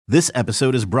This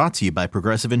episode is brought to you by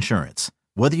Progressive Insurance.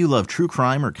 Whether you love true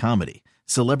crime or comedy,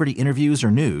 celebrity interviews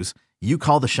or news, you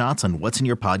call the shots on what's in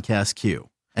your podcast queue.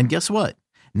 And guess what?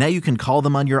 Now you can call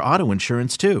them on your auto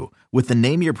insurance too with the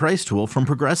Name Your Price tool from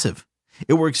Progressive.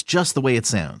 It works just the way it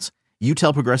sounds. You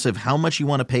tell Progressive how much you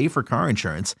want to pay for car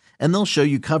insurance, and they'll show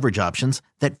you coverage options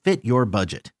that fit your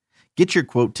budget. Get your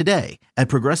quote today at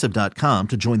Progressive.com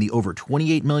to join the over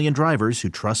 28 million drivers who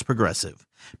trust Progressive.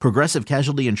 Progressive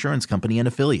Casualty Insurance Company and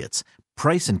Affiliates.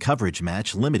 Price and coverage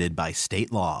match limited by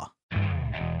state law.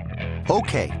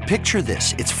 Okay, picture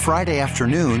this. It's Friday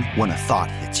afternoon when a thought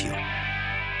hits you.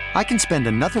 I can spend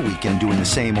another weekend doing the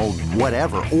same old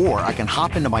whatever, or I can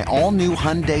hop into my all-new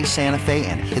Hyundai Santa Fe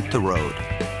and hit the road.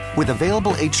 With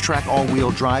available H-Track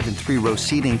all-wheel drive and 3-row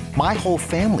seating, my whole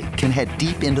family can head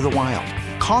deep into the wild.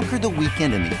 Conquer the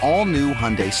weekend in the all-new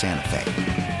Hyundai Santa Fe.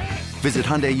 Visit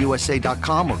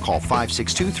HyundaiUSA.com or call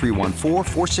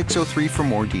 562-314-4603 for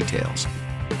more details.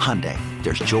 Hyundai,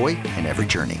 there's joy in every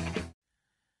journey.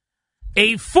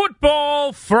 A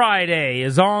Football Friday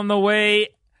is on the way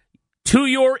to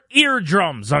your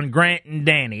eardrums on Grant and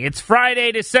Danny. It's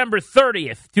Friday, December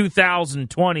 30th,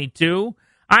 2022.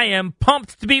 I am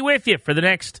pumped to be with you for the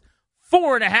next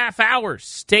 4.5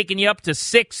 hours, taking you up to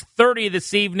 6:30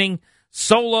 this evening,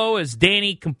 solo as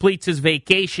Danny completes his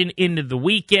vacation into the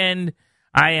weekend.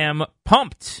 I am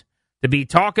pumped to be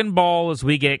talking ball as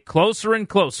we get closer and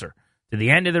closer to the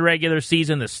end of the regular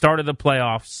season, the start of the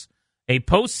playoffs, a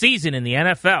postseason in the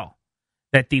NFL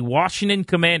that the Washington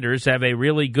Commanders have a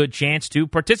really good chance to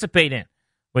participate in,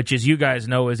 which, as you guys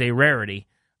know, is a rarity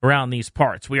around these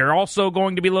parts. We are also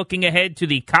going to be looking ahead to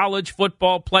the college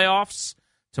football playoffs.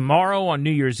 Tomorrow on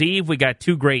New Year's Eve, we got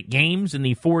 2 great games in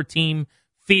the 4-team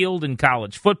field in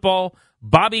college football.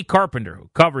 Bobby Carpenter, who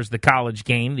covers the college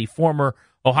game, the former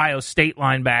Ohio State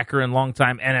linebacker and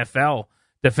longtime NFL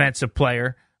defensive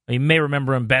player. You may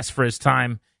remember him best for his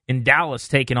time in Dallas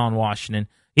taking on Washington.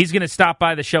 He's going to stop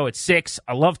by the show at 6.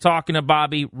 I love talking to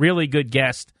Bobby. Really good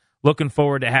guest. Looking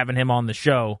forward to having him on the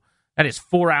show. That is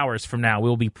 4 hours from now.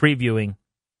 We'll be previewing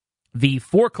the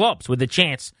 4 clubs with a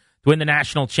chance to win the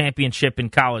national championship in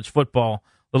college football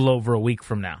a little over a week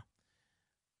from now.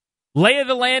 Lay of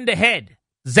the land ahead.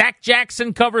 Zach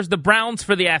Jackson covers the Browns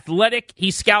for The Athletic.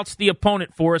 He scouts the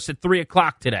opponent for us at 3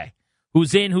 o'clock today.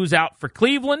 Who's in, who's out for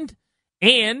Cleveland?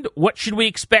 And what should we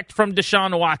expect from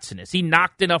Deshaun Watson? Has he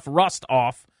knocked enough rust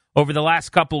off over the last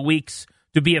couple of weeks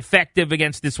to be effective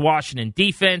against this Washington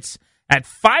defense? At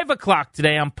 5 o'clock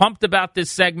today, I'm pumped about this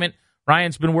segment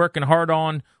Ryan's been working hard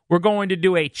on. We're going to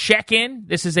do a check-in.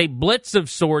 This is a blitz of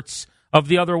sorts of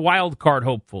the other wild card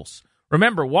hopefuls.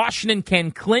 Remember, Washington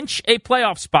can clinch a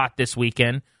playoff spot this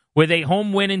weekend with a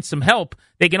home win and some help.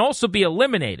 They can also be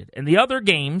eliminated. And the other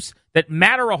games that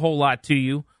matter a whole lot to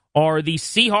you are the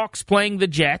Seahawks playing the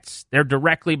Jets. They're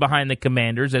directly behind the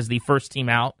Commanders as the first team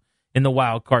out in the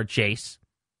wild card chase.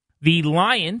 The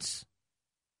Lions,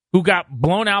 who got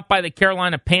blown out by the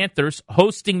Carolina Panthers,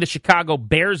 hosting the Chicago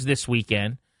Bears this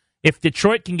weekend. If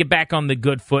Detroit can get back on the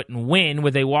good foot and win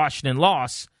with a Washington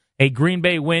loss, a Green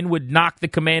Bay win would knock the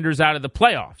Commanders out of the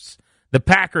playoffs. The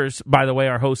Packers, by the way,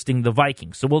 are hosting the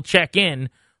Vikings. So we'll check in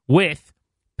with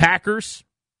Packers,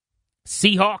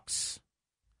 Seahawks,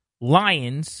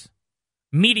 Lions,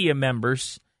 media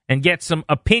members, and get some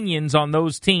opinions on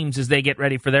those teams as they get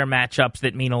ready for their matchups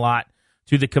that mean a lot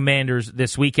to the Commanders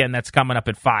this weekend. That's coming up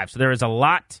at 5. So there is a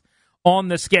lot on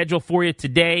the schedule for you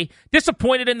today.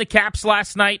 Disappointed in the Caps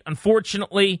last night.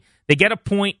 Unfortunately, they get a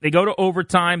point. They go to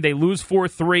overtime. They lose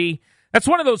 4-3. That's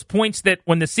one of those points that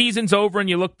when the season's over and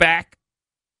you look back,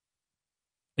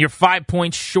 you're 5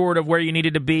 points short of where you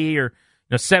needed to be, or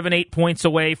 7-8 points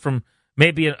away from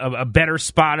maybe a better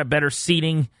spot, a better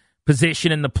seating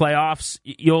position in the playoffs.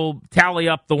 You'll tally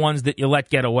up the ones that you let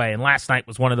get away. And last night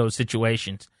was one of those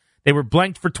situations. They were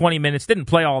blanked for 20 minutes, didn't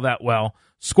play all that well.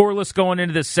 Scoreless going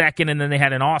into the second, and then they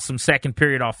had an awesome second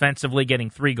period offensively, getting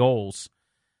 3 goals.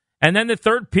 And then the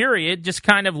third period, just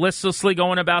kind of listlessly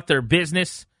going about their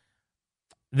business.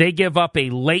 They give up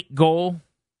a late goal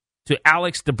to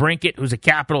Alex DeBrincat, who's a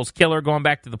Capitals killer going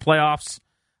back to the playoffs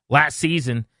last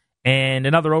season. And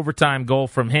another overtime goal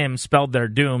from him spelled their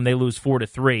doom. They lose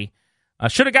 4-3.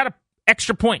 Should have got an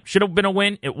extra point. Should have been a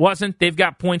win. It wasn't. They've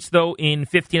got points, though, in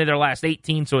 15 of their last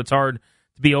 18, so it's hard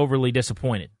to be overly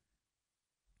disappointed.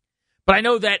 But I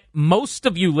know that most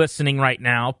of you listening right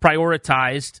now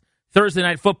prioritized Thursday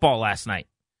Night Football last night.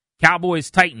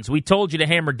 Cowboys-Titans. We told you to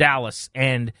hammer Dallas,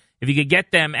 and if you could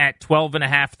get them at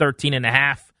 12.5,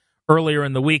 13.5 earlier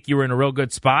in the week, you were in a real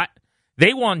good spot.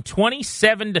 They won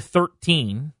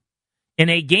 27-13 in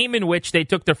a game in which they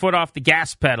took their foot off the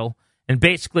gas pedal and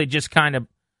basically just kind of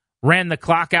ran the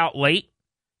clock out late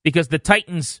because the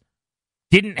Titans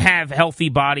didn't have healthy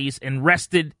bodies and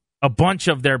rested a bunch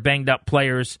of their banged-up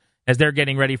players as they're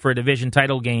getting ready for a division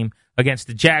title game against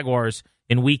the Jaguars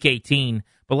in Week 18.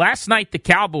 But last night, the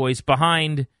Cowboys,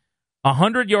 behind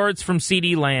 100 yards from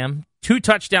CeeDee Lamb, 2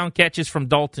 touchdown catches from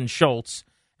Dalton Schultz,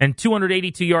 and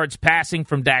 282 yards passing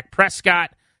from Dak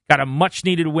Prescott, got a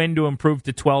much-needed win to improve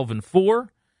to 12-4.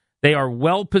 They are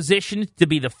well-positioned to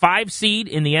be the 5 seed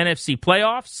in the NFC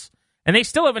playoffs, and they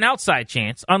still have an outside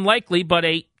chance, unlikely, but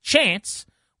a chance,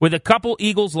 with a couple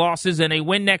Eagles losses and a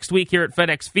win next week here at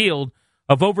FedEx Field,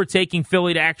 of overtaking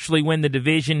Philly to actually win the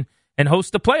division and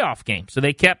host the playoff game. So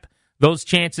they kept those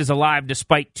chances alive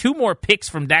despite 2 more picks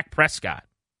from Dak Prescott.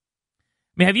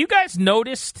 I mean, have you guys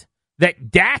noticed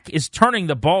that Dak is turning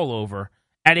the ball over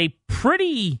at a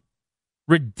pretty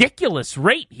ridiculous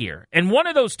rate here? And one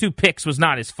of those 2 picks was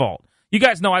not his fault. You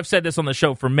guys know I've said this on the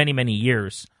show for many, many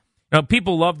years.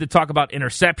 People love to talk about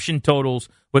interception totals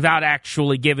without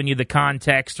actually giving you the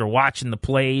context or watching the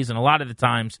plays, and a lot of the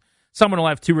times someone will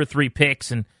have 2 or 3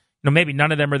 picks, and maybe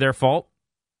none of them are their fault.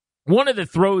 One of the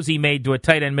throws he made to a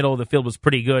tight end middle of the field was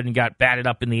pretty good and got batted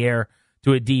up in the air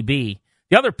to a DB.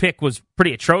 The other pick was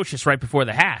pretty atrocious right before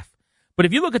the half. But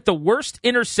if you look at the worst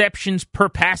interceptions per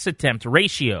pass attempt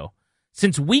ratio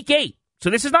since Week 8, so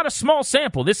this is not a small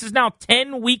sample. This is now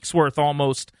 10 weeks worth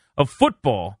almost of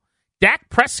football. Dak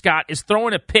Prescott is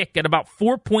throwing a pick at about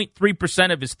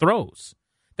 4.3% of his throws.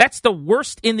 That's the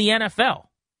worst in the NFL.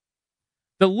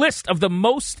 The list of the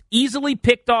most easily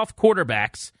picked off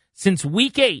quarterbacks since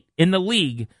Week 8 in the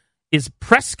league is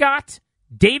Prescott,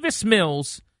 Davis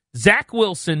Mills, Zach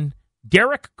Wilson,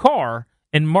 Derek Carr,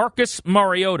 and Marcus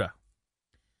Mariota.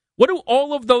 What do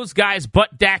all of those guys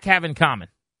but Dak have in common?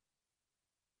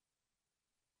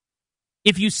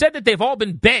 If you said that they've all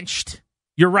been benched,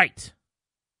 you're right.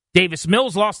 Davis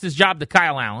Mills lost his job to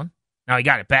Kyle Allen. Now he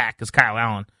got it back because Kyle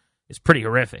Allen is pretty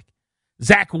horrific.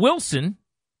 Zach Wilson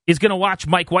is going to watch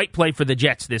Mike White play for the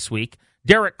Jets this week.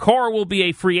 Derek Carr will be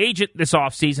a free agent this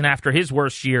offseason after his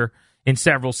worst year in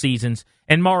several seasons.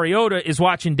 And Mariota is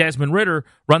watching Desmond Ridder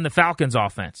run the Falcons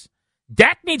offense.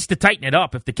 Dak needs to tighten it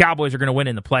up if the Cowboys are going to win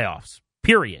in the playoffs,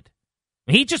 period.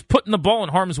 He's just putting the ball in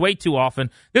harm's way too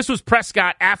often. This was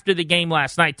Prescott after the game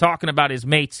last night talking about his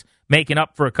mates making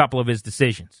up for a couple of his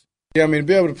decisions. Yeah, I mean, to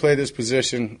be able to play this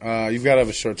position, you've got to have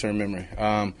a short-term memory.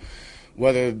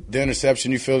 Whether the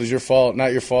interception you feel is your fault,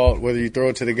 not your fault, whether you throw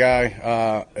it to the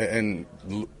guy and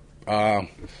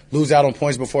lose out on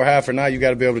points before half or not, you got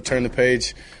to be able to turn the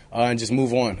page and just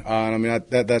move on. I mean,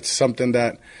 that's something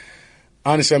that,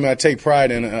 honestly, I mean, I take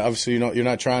pride in. Obviously, you're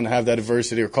not trying to have that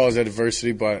adversity or cause that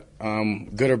adversity, but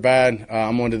good or bad,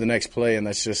 I'm on to the next play, and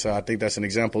that's just I think that's an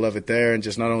example of it there, and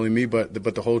just not only me, but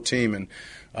the whole team.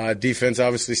 And defense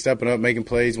obviously stepping up, making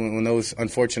plays when those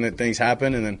unfortunate things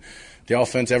happen, and then the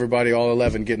offense, everybody, all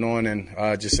 11 getting on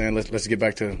and just saying let's get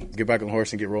back on the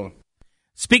horse and get rolling.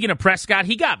 Speaking of Prescott,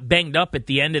 he got banged up at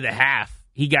the end of the half.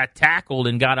 He got tackled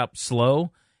and got up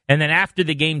slow. And then after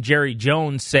the game, Jerry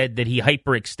Jones said that he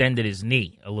hyperextended his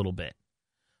knee a little bit,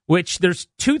 which there's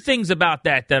 2 things about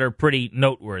that are pretty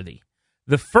noteworthy.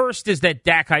 The first is that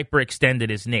Dak hyperextended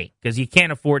his knee because you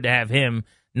can't afford to have him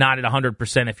not at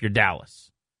 100% if you're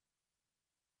Dallas.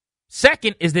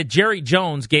 Second is that Jerry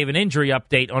Jones gave an injury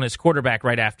update on his quarterback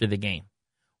right after the game.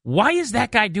 Why is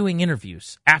that guy doing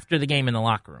interviews after the game in the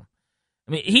locker room?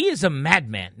 I mean, he is a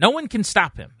madman. No one can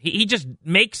stop him. He just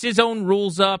makes his own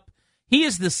rules up. He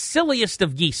is the silliest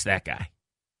of geese, that guy.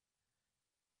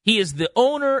 He is the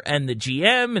owner and the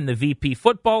GM and the VP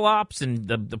football ops and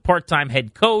the part-time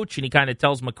head coach, and he kind of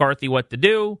tells McCarthy what to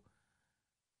do.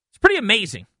 It's pretty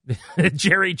amazing.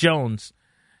 Jerry Jones.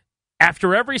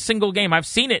 After every single game, I've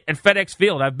seen it at FedEx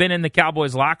Field. I've been in the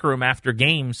Cowboys locker room after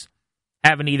games,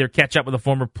 having to either catch up with a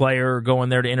former player or go in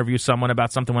there to interview someone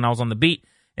about something when I was on the beat.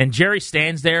 And Jerry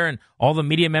stands there, and all the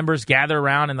media members gather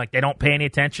around, and they don't pay any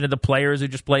attention to the players who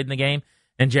just played in the game.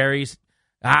 And Jerry's,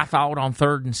 I thought on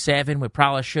 3rd and 7, we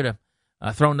probably should have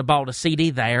thrown the ball to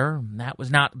CeeDee there. That was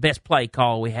not the best play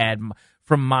call we had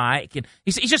from Mike. And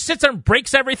he just sits there and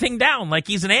breaks everything down like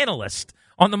he's an analyst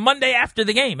on the Monday after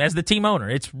the game as the team owner.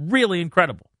 It's really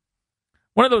incredible.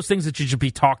 One of those things that should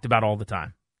be talked about all the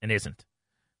time, and isn't.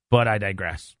 But I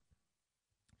digress.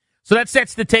 So that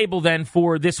sets the table then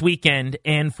for this weekend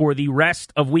and for the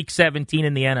rest of Week 17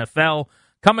 in the NFL.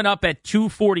 Coming up at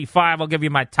 2:45, I'll give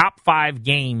you my top 5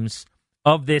 games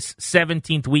of this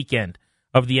 17th weekend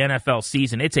of the NFL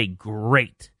season. It's a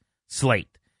great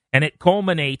slate, and it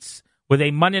culminates with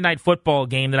a Monday Night Football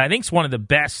game that I think is one of the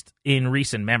best in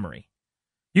recent memory.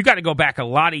 You got to go back a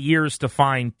lot of years to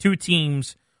find 2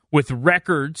 teams with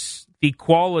records the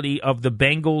quality of the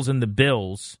Bengals and the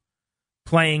Bills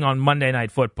playing on Monday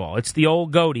Night Football. It's the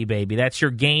old goatee, baby. That's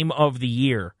your game of the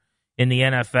year in the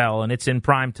NFL, and it's in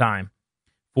prime time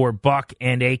for Buck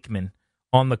and Aikman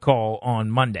on the call on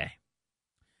Monday.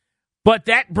 But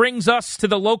that brings us to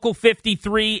the local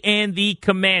 53 and the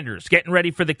Commanders, getting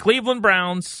ready for the Cleveland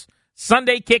Browns.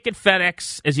 Sunday kick at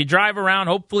FedEx. As you drive around,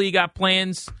 hopefully you got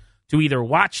plans to either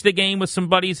watch the game with some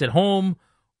buddies at home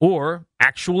or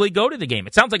actually go to the game.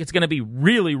 It sounds like it's going to be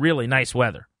really, really nice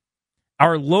weather.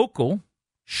 Our local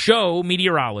show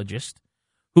meteorologist,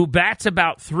 who bats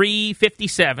about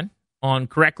 .357 on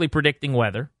correctly predicting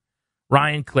weather,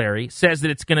 Ryan Clary, says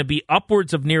that it's going to be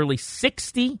upwards of nearly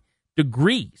 60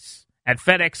 degrees at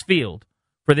FedEx Field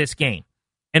for this game.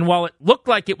 And while it looked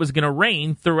like it was going to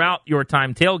rain throughout your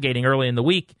time tailgating early in the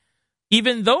week,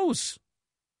 even those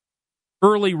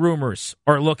early rumors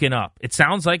are looking up. It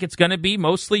sounds like it's going to be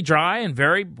mostly dry and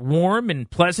very warm and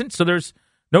pleasant, so there's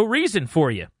no reason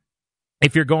for you,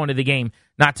 if you're going to the game,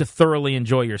 not to thoroughly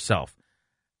enjoy yourself.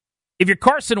 If you're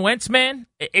Carson Wentz, man,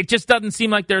 it just doesn't seem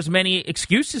like there's many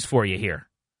excuses for you here.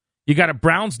 You got a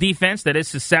Browns defense that is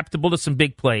susceptible to some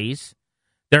big plays.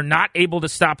 They're not able to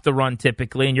stop the run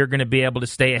typically, and you're going to be able to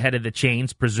stay ahead of the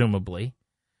chains, presumably.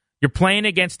 You're playing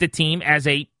against a team as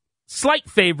a slight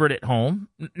favorite at home,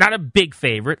 not a big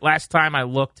favorite. Last time I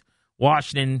looked,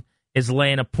 Washington is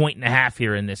laying 1.5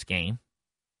 here in this game.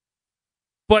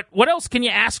 But what else can you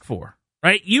ask for,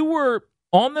 right? You were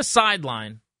on the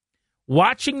sideline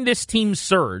watching this team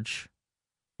surge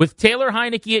with Taylor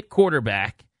Heinicke at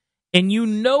quarterback, and you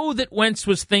know that Wentz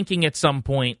was thinking at some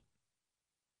point,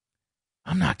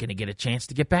 I'm not going to get a chance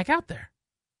to get back out there.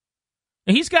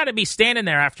 And he's got to be standing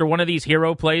there after one of these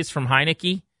hero plays from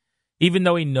Heinicke, even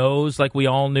though he knows, like we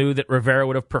all knew, that Rivera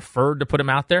would have preferred to put him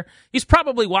out there. He's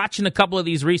probably watching a couple of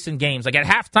these recent games. Like at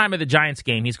halftime of the Giants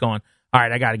game, he's going, all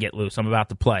right, I got to get loose. I'm about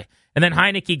to play. And then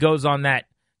Heinicke goes on that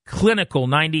clinical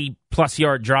 90-plus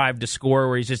yard drive to score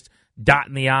where he's just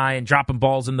dotting the I and dropping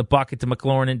balls in the bucket to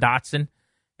McLaurin and Dotson.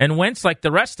 And Wentz, like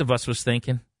the rest of us, was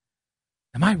thinking,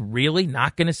 am I really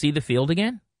not going to see the field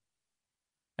again?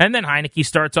 And then Heinicke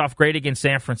starts off great against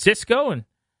San Francisco, and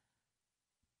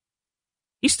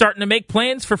he's starting to make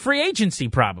plans for free agency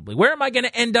probably. Where am I going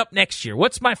to end up next year?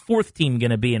 What's my fourth team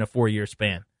going to be in a 4-year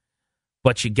span?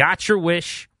 But you got your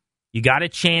wish. You got a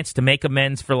chance to make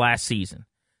amends for last season.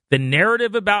 The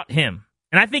narrative about him,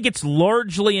 and I think it's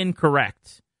largely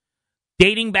incorrect,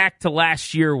 dating back to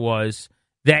last year was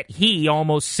that he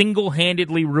almost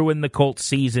single-handedly ruined the Colts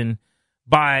season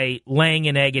by laying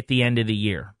an egg at the end of the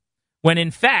year. When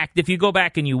in fact, if you go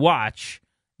back and you watch,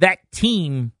 that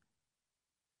team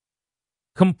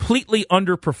completely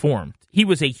underperformed. He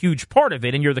was a huge part of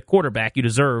it, and you're the quarterback. You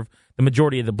deserve the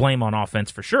majority of the blame on offense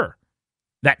for sure.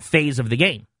 That phase of the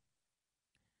game.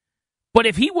 But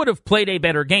if he would have played a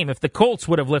better game, if the Colts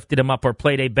would have lifted him up or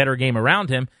played a better game around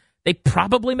him, they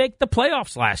probably make the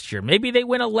playoffs last year. Maybe they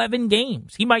win 11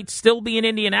 games. He might still be in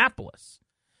Indianapolis.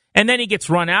 And then he gets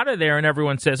run out of there, and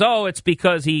everyone says, oh, it's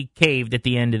because he caved at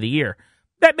the end of the year.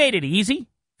 That made it easy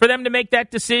for them to make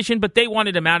that decision, but they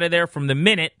wanted him out of there from the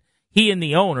minute he and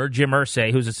the owner, Jim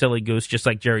Irsay, who's a silly goose, just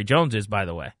like Jerry Jones is, by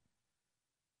the way,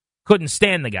 couldn't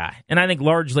stand the guy. And I think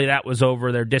largely that was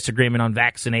over their disagreement on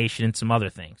vaccination and some other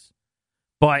things.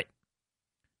 But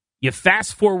you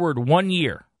fast forward 1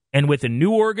 year, and with a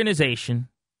new organization,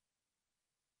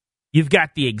 you've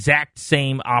got the exact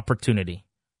same opportunity.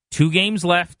 2 games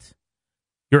left.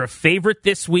 You're a favorite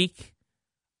this week.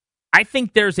 I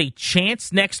think there's a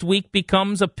chance next week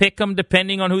becomes a pick'em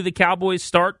depending on who the Cowboys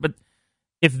start. But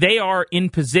if they are in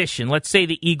position, let's say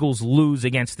the Eagles lose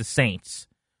against the Saints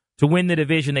to win the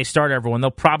division, they start everyone.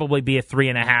 They'll probably be a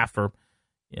 3.5 or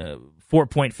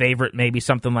 4-point favorite, maybe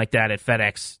something like that at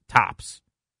FedEx tops.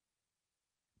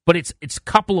 But it's a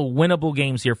couple of winnable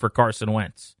games here for Carson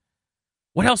Wentz.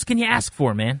 What else can you ask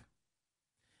for, man?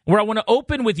 Where I want to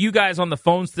open with you guys on the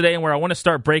phones today and where I want to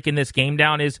start breaking this game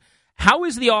down is, how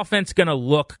is the offense going to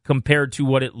look compared to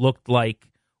what it looked like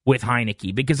with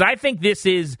Heinicke? Because I think this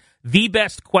is the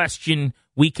best question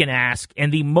we can ask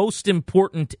and the most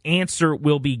important answer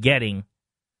we'll be getting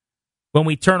when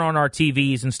we turn on our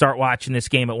TVs and start watching this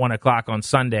game at 1 o'clock on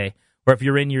Sunday, or if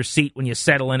you're in your seat when you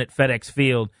settle in at FedEx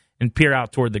Field and peer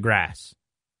out toward the grass.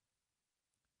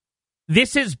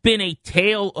 This has been a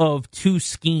tale of 2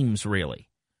 schemes, really.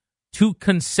 2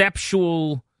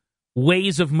 conceptual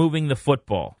ways of moving the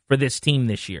football for this team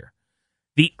this year.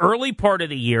 The early part of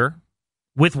the year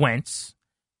with Wentz,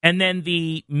 and then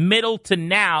the middle to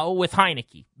now with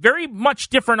Heinicke. Very much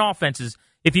different offenses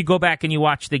if you go back and you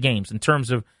watch the games in terms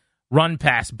of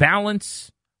run-pass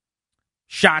balance,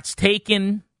 shots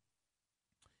taken,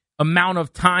 amount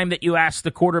of time that you ask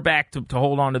the quarterback to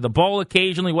hold on to the ball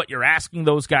occasionally, what you're asking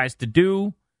those guys to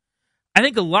do. I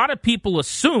think a lot of people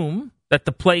assume that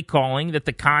the play calling, that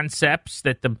the concepts,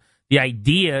 that the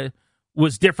idea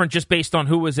was different just based on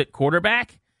who was at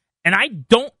quarterback. And I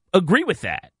don't agree with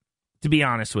that, to be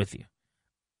honest with you.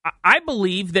 I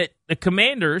believe that the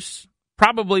Commanders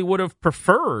probably would have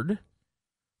preferred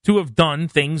to have done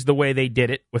things the way they did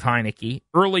it with Heinicke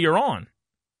earlier on.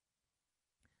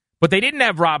 But they didn't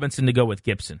have Robinson to go with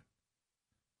Gibson.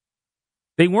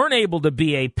 They weren't able to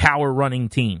be a power running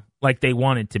team like they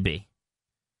wanted to be.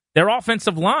 Their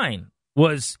offensive line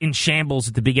was in shambles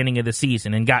at the beginning of the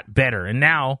season and got better. And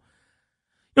now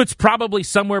it's probably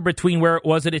somewhere between where it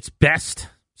was at its best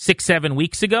 6-7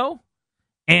 weeks ago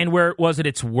and where it was at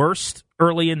its worst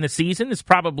early in the season. It's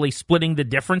probably splitting the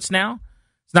difference now.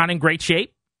 It's not in great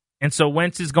shape. And so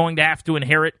Wentz is going to have to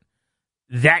inherit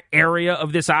that area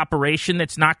of this operation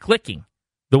that's not clicking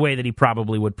the way that he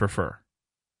probably would prefer.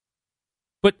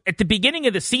 But at the beginning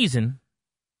of the season,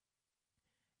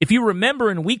 if you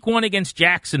remember in week 1 against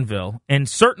Jacksonville, and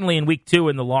certainly in week 2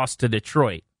 in the loss to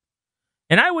Detroit,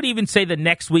 and I would even say the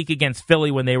next week against Philly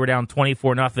when they were down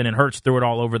 24-0 and Hurts threw it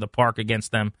all over the park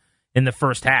against them in the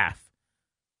first half,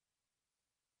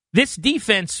 this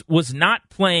defense was not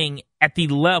playing at the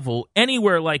level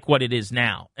anywhere like what it is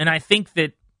now. And I think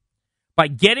that by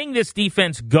getting this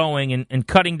defense going and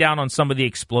cutting down on some of the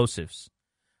explosives,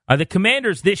 the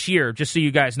Commanders this year, just so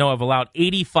you guys know, have allowed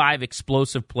 85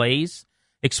 explosive plays.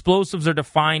 Explosives are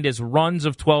defined as runs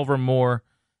of 12 or more,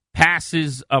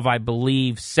 passes of, I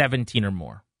believe, 17 or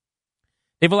more.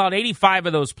 They've allowed 85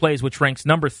 of those plays, which ranks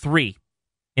number 3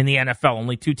 in the NFL.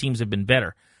 Only 2 teams have been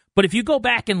better. But if you go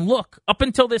back and look, up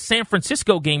until this San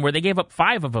Francisco game where they gave up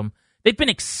 5 of them, they've been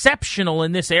exceptional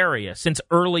in this area since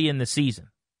early in the season.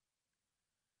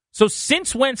 So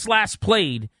since Wentz last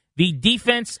played, the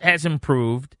defense has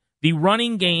improved. The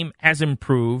running game has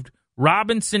improved.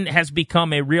 Robinson has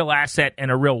become a real asset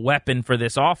and a real weapon for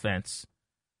this offense.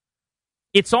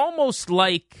 It's almost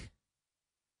like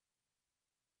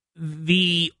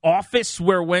the office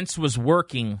where Wentz was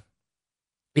working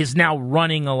is now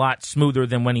running a lot smoother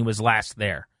than when he was last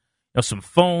there. Some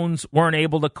phones weren't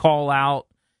able to call out.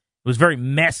 It was very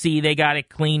messy. They got it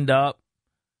cleaned up.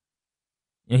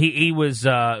 He was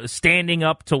standing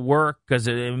up to work because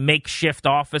a makeshift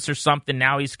office or something.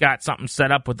 Now he's got something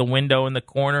set up with a window in the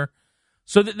corner.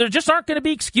 So there just aren't going to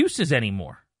be excuses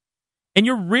anymore. And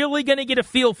you're really going to get a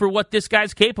feel for what this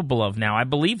guy's capable of now. I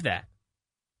believe that.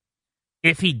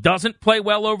 If he doesn't play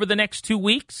well over the next 2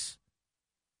 weeks,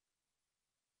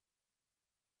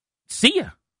 see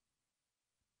ya.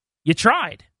 You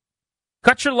tried.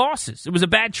 Cut your losses. It was a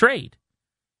bad trade.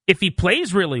 If he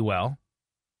plays really well,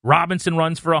 Robinson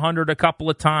runs for 100 a couple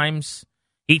of times.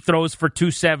 He throws for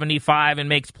 275 and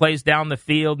makes plays down the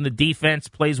field, and the defense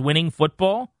plays winning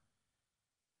football.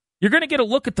 You're going to get a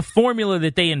look at the formula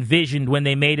that they envisioned when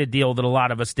they made a deal that a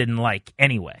lot of us didn't like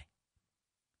anyway.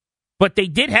 But they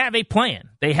did have a plan.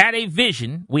 They had a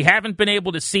vision. We haven't been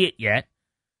able to see it yet.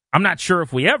 I'm not sure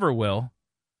if we ever will.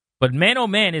 But man, oh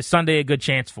man, is Sunday a good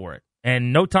chance for it.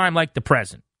 And no time like the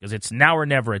present, because it's now or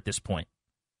never at this point.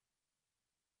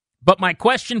 But my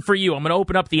question for you, I'm going to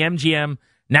open up the MGM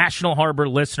National Harbor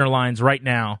listener lines right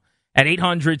now at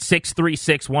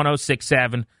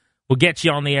 800-636-1067. We'll get you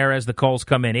on the air as the calls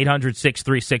come in.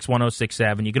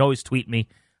 800-636-1067. You can always tweet me.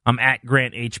 I'm at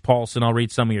Grant H. Paulson. I'll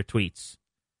read some of your tweets.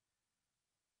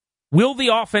 Will the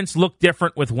offense look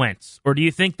different with Wentz? Or do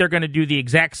you think they're going to do the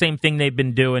exact same thing they've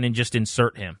been doing and just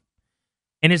insert him?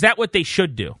 And is that what they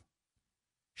should do?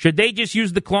 Should they just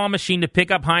use the claw machine to pick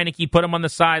up Heinicke, put him on the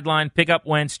sideline, pick up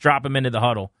Wentz, drop him into the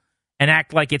huddle, and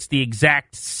act like it's the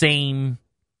exact same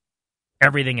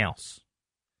everything else?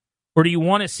 Or do you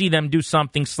want to see them do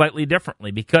something slightly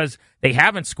differently? Because they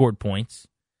haven't scored points,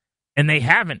 and they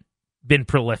haven't been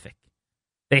prolific.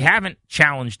 They haven't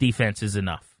challenged defenses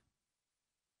enough.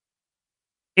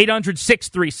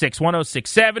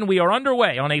 800-636-1067. We are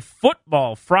underway on a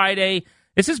football Friday.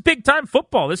 This is big-time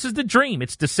football. This is the dream.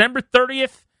 It's December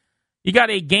 30th. You got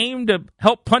a game to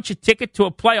help punch a ticket to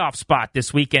a playoff spot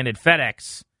this weekend at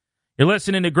FedEx. You're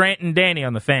listening to Grant and Danny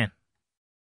on The Fan.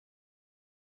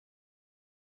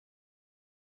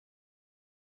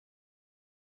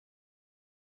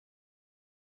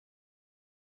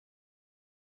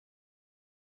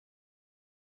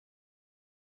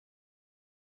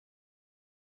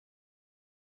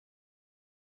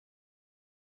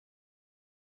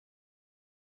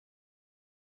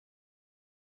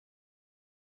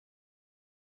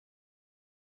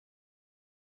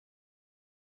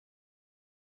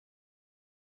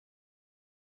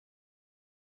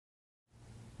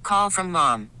 Call from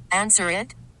mom. Answer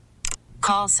it.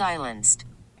 Call silenced.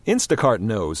 Instacart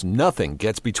knows nothing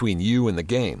gets between you and the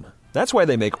game. That's why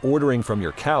they make ordering from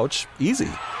your couch easy.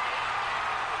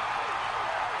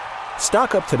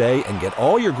 Stock up today and get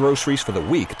all your groceries for the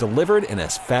week delivered in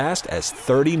as fast as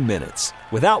 30 minutes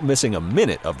without missing a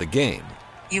minute of the game.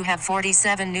 You have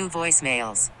 47 new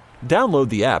voicemails. Download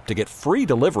the app to get free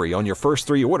delivery on your first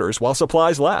 3 orders while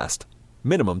supplies last.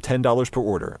 Minimum $10 per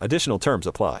order. Additional terms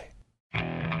apply.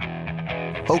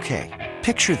 Okay,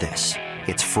 picture this.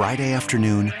 It's Friday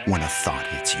afternoon when a thought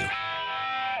hits you.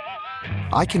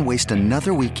 I can waste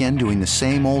another weekend doing the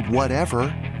same old whatever,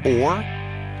 or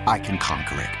I can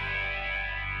conquer it.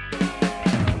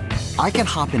 I can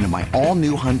hop into my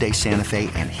all-new Hyundai Santa Fe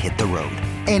and hit the road.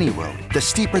 Any road. The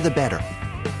steeper, the better.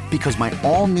 Because my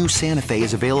all-new Santa Fe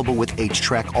is available with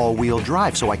H-Track all-wheel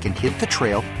drive, so I can hit the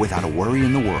trail without a worry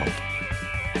in the world.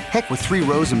 Heck, with 3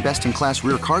 rows and best-in-class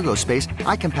rear cargo space,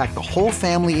 I can pack the whole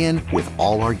family in with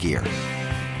all our gear.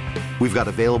 We've got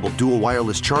available dual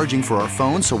wireless charging for our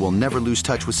phones, so we'll never lose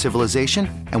touch with civilization,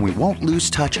 and we won't lose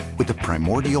touch with the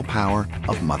primordial power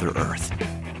of Mother Earth.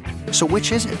 So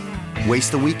which is it?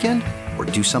 Waste the weekend or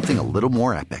do something a little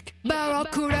more epic?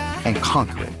 And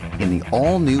conquer it in the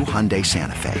all-new Hyundai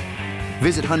Santa Fe.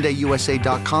 Visit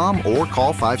HyundaiUSA.com or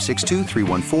call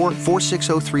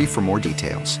 562-314-4603 for more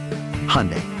details.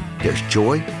 Hyundai, there's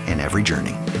joy in every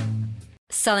journey.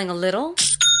 Selling a little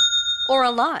or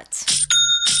a lot?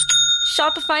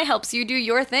 Shopify helps you do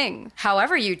your thing,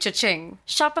 however you cha-ching.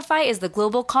 Shopify is the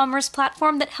global commerce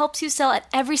platform that helps you sell at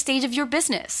every stage of your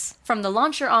business. From the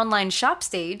launch your online shop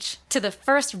stage, to the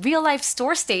first real-life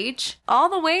store stage, all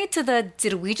the way to the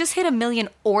did we just hit 1 million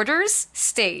orders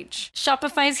stage.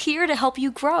 Shopify's here to help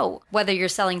you grow. Whether you're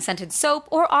selling scented soap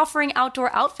or offering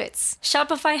outdoor outfits,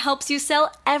 Shopify helps you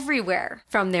sell everywhere.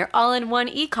 From their all-in-one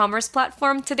e-commerce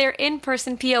platform to their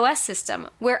in-person POS system,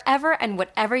 wherever and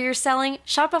whatever you're selling,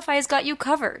 Shopify's got you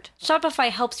covered. Shopify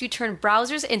helps you turn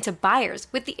browsers into buyers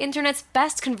with the internet's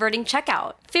best converting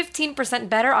checkout. 15%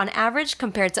 better on average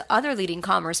compared to other leading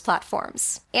commerce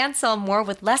platforms. And sell more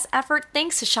with less effort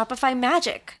thanks to Shopify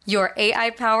Magic, your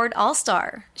AI-powered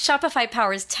all-star. Shopify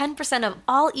powers 10% of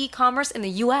all e-commerce in the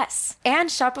US. And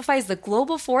Shopify is the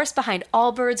global force behind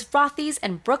Allbirds, Rothy's,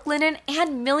 and Brooklinen,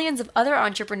 and millions of other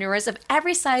entrepreneurs of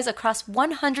every size across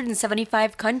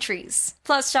 175 countries.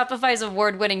 Plus, Shopify's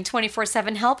award-winning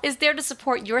 24/7 help is there to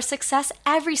support your success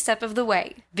every step of the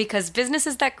way. Because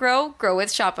businesses that grow, grow with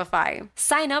Shopify.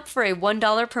 Sign up for a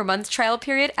 $1 per month trial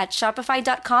period at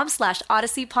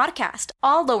shopify.com/Odyssey Podcast,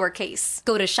 all lowercase.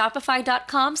 Go to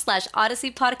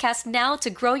shopify.com/Odyssey Podcast now to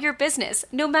grow your business,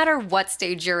 no matter what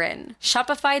stage you're in.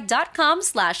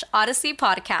 Shopify.com/Odyssey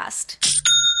Podcast.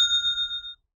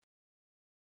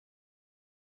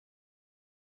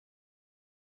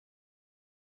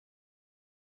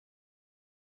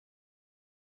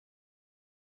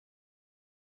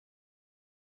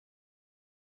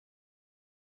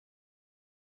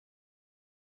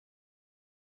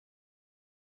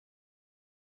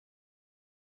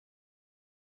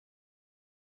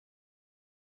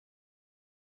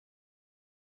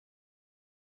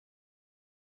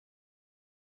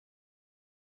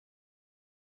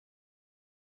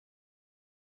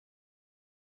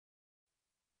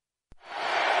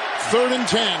 Third and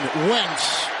 10,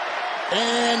 Wentz,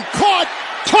 and caught,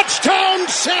 touchdown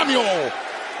Samuel.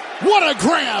 What a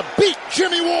grab, beat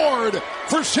Jimmy Ward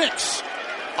for 6.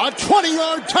 A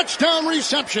 20-yard touchdown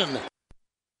reception.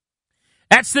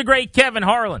 That's the great Kevin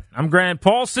Harlan. I'm Grant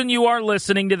Paulson. You are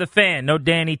listening to The Fan. No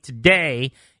Danny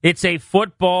today. It's a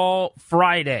football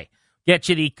Friday. Get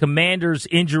you the Commanders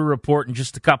injury report in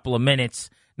just a couple of minutes.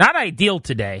 Not ideal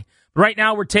today. Right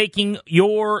now, we're taking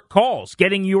your calls,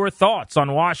 getting your thoughts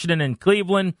on Washington and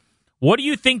Cleveland. What do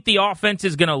you think the offense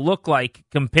is going to look like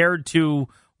compared to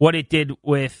what it did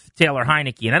with Taylor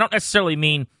Heineke? And I don't necessarily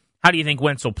mean how do you think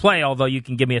Wentz will play, although you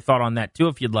can give me a thought on that too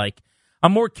if you'd like.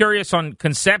 I'm more curious on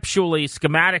conceptually,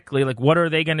 schematically, like what are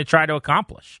they going to try to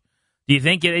accomplish? Do you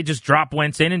think they just drop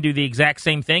Wentz in and do the exact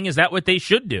same thing? Is that what they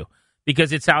should do?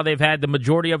 Because it's how they've had the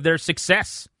majority of their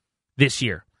success this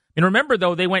year. And remember,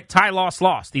 though, they went tie,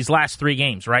 loss, these last 3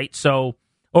 games, right? So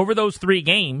over those 3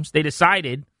 games, they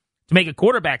decided to make a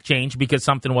quarterback change because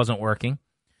something wasn't working.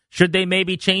 Should they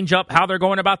maybe change up how they're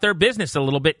going about their business a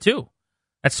little bit, too?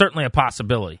 That's certainly a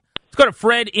possibility. Let's go to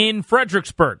Fred in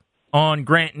Fredericksburg on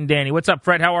Grant and Danny. What's up,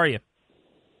 Fred? How are you?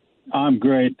 I'm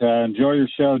great. Enjoy your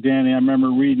show, Danny. I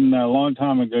remember reading a long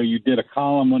time ago you did a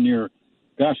column when you're,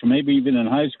 maybe even in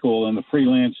high school in the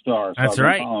Freelance Star. So That's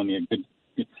right. Following you. Good.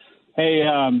 Hey,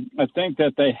 I think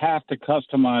that they have to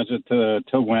customize it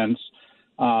to Wentz.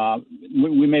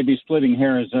 we may be splitting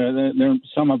hairs.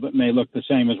 Some of it may look the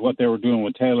same as what they were doing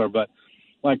with Taylor, but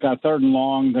like 3rd and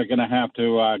long, they're going to have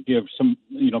to give some,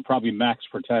 probably max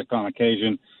protect on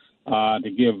occasion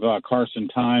to give Carson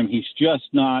time. He's just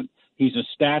not – he's a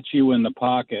statue in the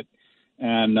pocket,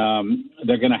 and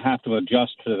they're going to have to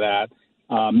adjust to that,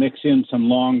 mix in some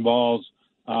long balls.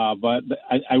 But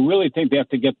I really think they have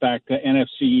to get back to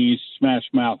NFC East smash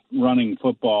mouth running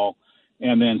football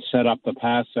and then set up the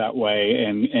pass that way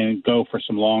and go for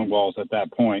some long balls at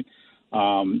that point.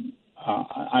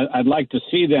 I'd like to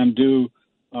see them do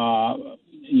I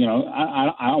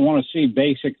want to see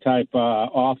basic type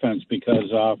offense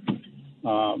because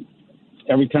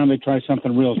every time they try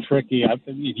something real tricky,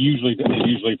 it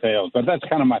usually fails. But that's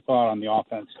kind of my thought on the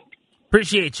offense.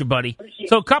 Appreciate you, buddy.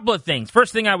 So a couple of things.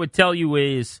 First thing I would tell you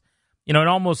is, it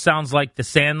almost sounds like the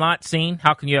Sandlot scene.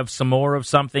 How can you have some more of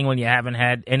something when you haven't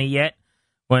had any yet?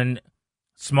 When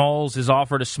Smalls is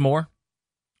offered a s'more?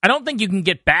 I don't think you can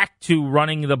get back to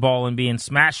running the ball and being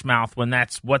smash mouth when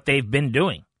that's what they've been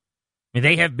doing. I mean,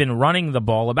 they have been running the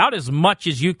ball about as much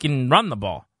as you can run the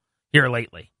ball here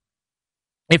lately.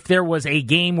 If there was a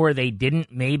game where they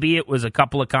didn't, maybe it was a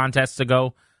couple of contests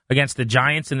ago against the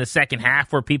Giants in the second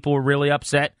half where people were really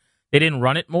upset. They didn't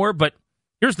run it more, but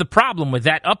here's the problem with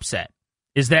that upset,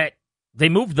 is that they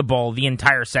moved the ball the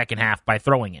entire second half by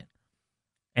throwing it.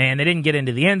 And they didn't get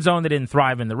into the end zone. They didn't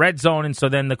thrive in the red zone. And so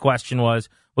then the question was,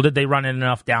 well, did they run it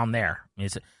enough down there?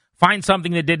 Find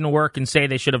something that didn't work and say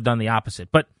they should have done the opposite.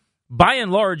 But by and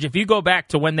large, if you go back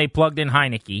to when they plugged in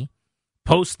Heineke,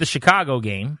 post the Chicago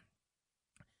game,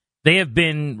 they have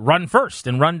been run first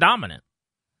and run dominant.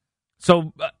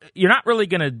 So you're not really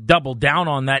going to double down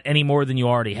on that any more than you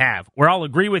already have. Where I'll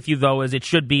agree with you, though, is it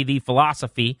should be the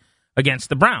philosophy against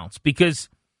the Browns. Because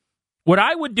what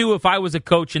I would do if I was a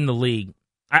coach in the league,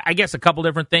 I guess a couple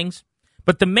different things.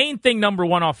 But the main thing, number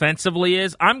one, offensively,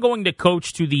 is I'm going to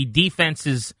coach to the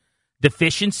defense's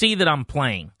deficiency that I'm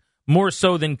playing, more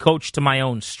so than coach to my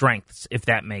own strengths, if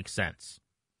that makes sense.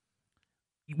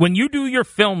 When you do your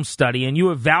film study and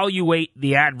you evaluate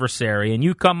the adversary and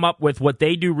you come up with what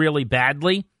they do really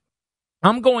badly,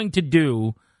 I'm going to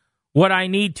do what I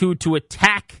need to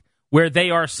attack where they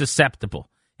are susceptible.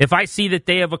 If I see that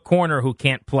they have a corner who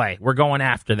can't play, we're going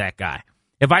after that guy.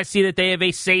 If I see that they have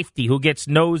a safety who gets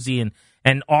nosy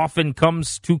and often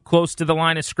comes too close to the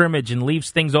line of scrimmage and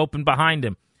leaves things open behind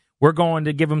him, we're going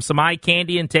to give him some eye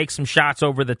candy and take some shots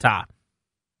over the top.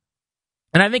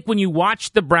 And I think when you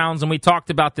watch the Browns, and we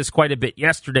talked about this quite a bit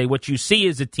yesterday, what you see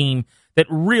is a team that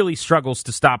really struggles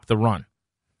to stop the run,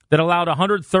 that allowed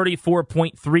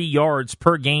 134.3 yards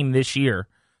per game this year,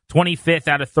 25th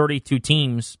out of 32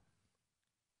 teams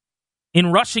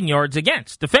in rushing yards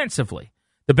against defensively.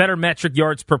 The better metric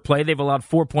yards per play, they've allowed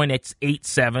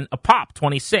 4.87 a pop,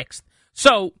 26th.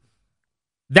 So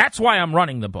that's why I'm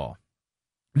running the ball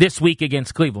this week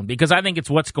against Cleveland, because I think it's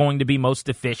what's going to be most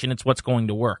efficient. It's what's going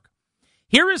to work.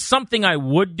 Here is something I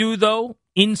would do, though,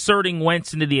 inserting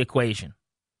Wentz into the equation.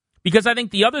 Because I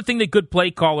think the other thing that good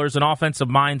play callers and offensive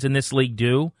minds in this league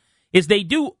do is they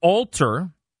do alter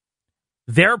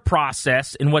their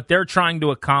process and what they're trying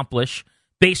to accomplish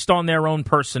based on their own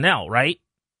personnel, right?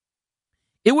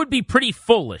 It would be pretty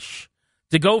foolish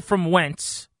to go from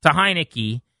Wentz to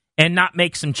Heineke and not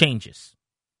make some changes.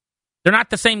 They're not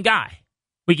the same guy.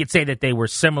 We could say that they were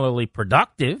similarly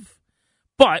productive,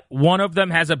 but one of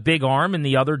them has a big arm and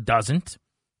the other doesn't.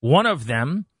 One of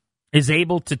them is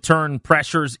able to turn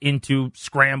pressures into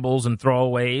scrambles and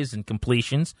throwaways and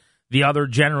completions. The other,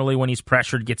 generally, when he's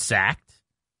pressured, gets sacked.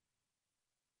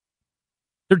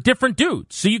 They're different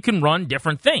dudes, so you can run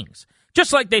different things.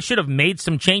 Just like they should have made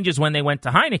some changes when they went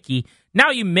to Heineke,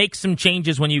 now you make some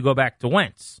changes when you go back to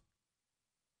Wentz.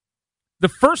 The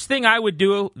first thing I would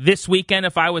do this weekend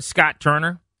if I was Scott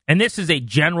Turner, and this is a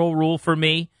general rule for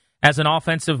me as an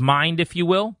offensive mind, if you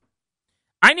will,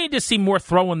 I need to see more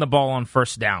throwing the ball on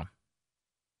first down.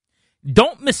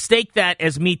 Don't mistake that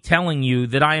as me telling you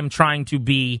that I am trying to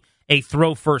be a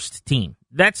throw-first team.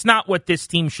 That's not what this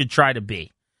team should try to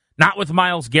be. Not with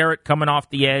Myles Garrett coming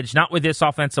off the edge, not with this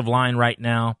offensive line right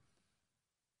now.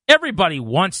 Everybody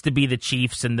wants to be the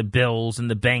Chiefs and the Bills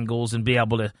and the Bengals and be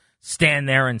able to stand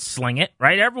there and sling it,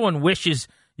 right? Everyone wishes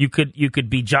you could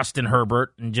be Justin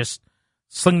Herbert and just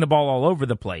sling the ball all over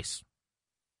the place.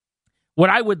 What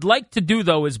I would like to do,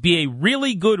 though, is be a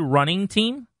really good running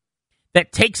team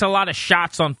that takes a lot of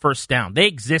shots on first down. They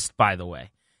exist, by the way.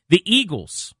 The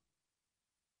Eagles,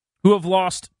 who have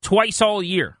lost twice all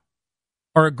year,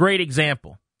 are a great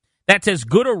example. That's as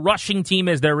good a rushing team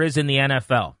as there is in the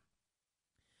NFL.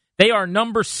 They are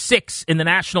number 6 in the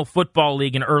National Football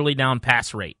League in early down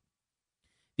pass rate.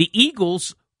 The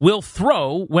Eagles will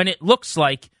throw when it looks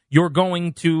like you're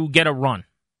going to get a run.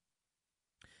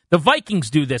 The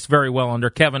Vikings do this very well under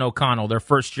Kevin O'Connell, their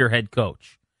first-year head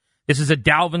coach. This is a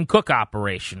Dalvin Cook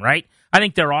operation, right? I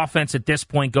think their offense at this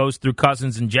point goes through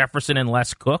Cousins and Jefferson and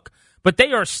less Cook, but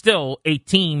they are still a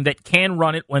team that can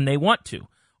run it when they want to.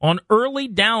 On early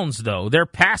downs, though, their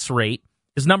pass rate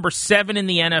is number 7 in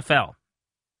the NFL.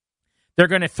 They're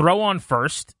going to throw on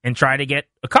first and try to get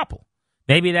a couple.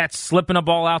 Maybe that's slipping a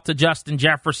ball out to Justin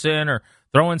Jefferson or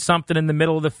throwing something in the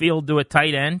middle of the field to a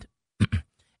tight end.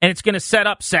 And it's going to set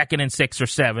up 2nd and 6 or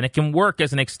 7. It can work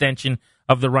as an extension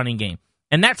of the running game.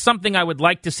 And that's something I would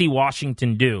like to see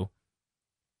Washington do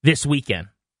this weekend.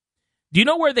 Do you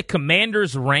know where the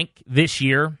Commanders rank this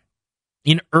year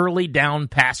in early down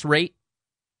pass rate?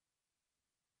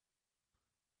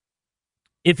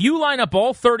 If you line up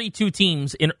all 32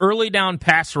 teams in early down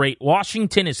pass rate,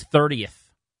 Washington is 30th.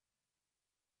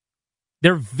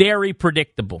 They're very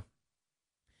predictable.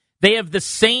 They have the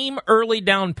same early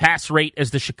down pass rate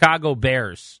as the Chicago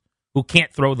Bears, who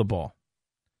can't throw the ball.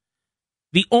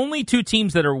 The only two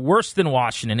teams that are worse than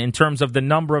Washington in terms of the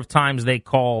number of times they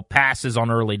call passes on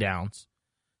early downs,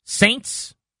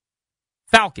 Saints,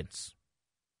 Falcons.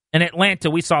 And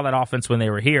Atlanta, we saw that offense when they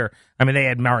were here. I mean, they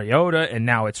had Mariota, and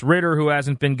now it's Ritter, who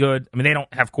hasn't been good. I mean, they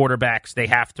don't have quarterbacks. They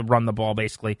have to run the ball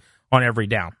basically on every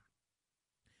down.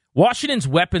 Washington's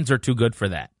weapons are too good for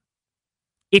that.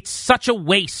 It's such a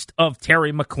waste of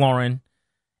Terry McLaurin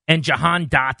and Jahan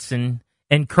Dotson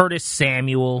and Curtis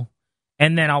Samuel,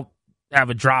 and then I'll have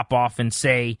a drop-off and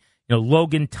say,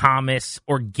 Logan Thomas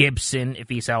or Gibson if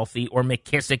he's healthy, or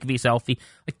McKissick if he's healthy.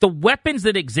 Like, the weapons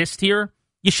that exist here,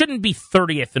 you shouldn't be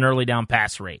 30th in early down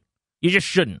pass rate. You just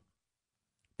shouldn't.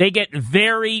 They get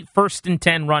very 1st and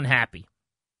 10 run happy.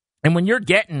 And when you're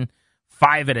getting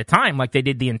 5 at a time like they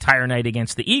did the entire night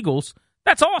against the Eagles,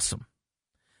 that's awesome.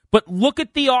 But look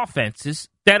at the offenses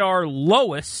that are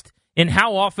lowest in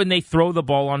how often they throw the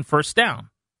ball on first down.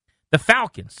 The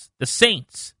Falcons, the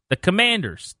Saints, the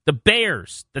Commanders, the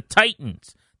Bears, the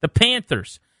Titans, the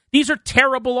Panthers. These are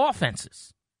terrible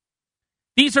offenses.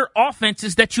 These are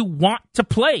offenses that you want to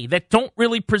play that don't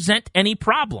really present any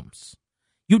problems.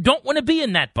 You don't want to be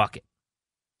in that bucket.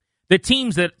 The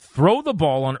teams that throw the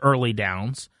ball on early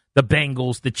downs, the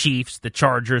Bengals, the Chiefs, the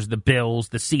Chargers, the Bills,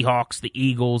 the Seahawks, the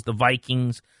Eagles, the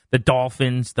Vikings, the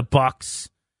Dolphins, the Bucks,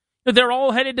 they're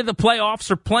all headed to the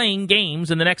playoffs or playing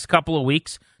games in the next couple of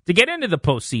weeks to get into the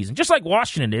postseason, just like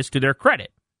Washington is, to their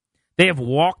credit. They have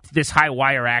walked this high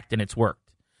wire act, and it's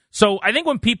worked. So I think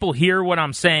when people hear what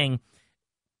I'm saying,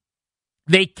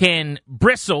 they can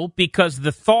bristle because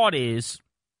the thought is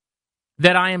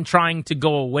that I am trying to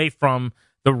go away from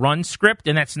the run script,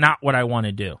 and that's not what I want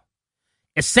to do.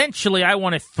 Essentially, I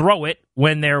want to throw it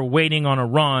when they're waiting on a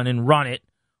run and run it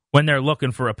when they're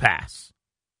looking for a pass.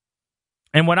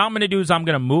 And what I'm going to do is I'm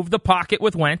going to move the pocket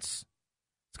with Wentz.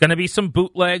 It's going to be some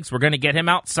bootlegs. We're going to get him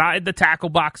outside the tackle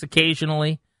box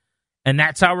occasionally, and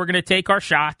that's how we're going to take our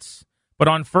shots. But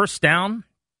on first down,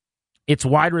 it's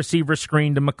wide receiver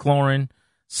screen to McLaurin,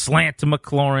 slant to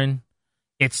McLaurin.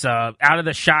 It's out of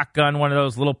the shotgun, one of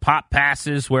those little pop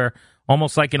passes where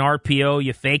almost like an RPO,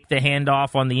 you fake the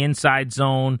handoff on the inside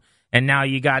zone, and now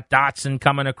you got Dotson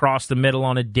coming across the middle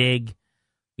on a dig.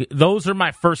 Those are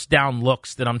my first down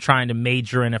looks that I'm trying to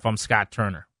major in if I'm Scott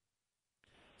Turner.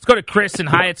 Let's go to Chris in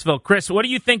Hyattsville. Chris, what do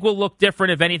you think will look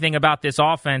different, if anything, about this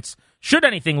offense? Should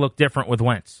anything look different with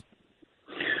Wentz?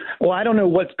 Well, I don't know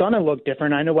what's going to look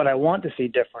different. I know what I want to see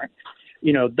different.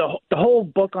 The whole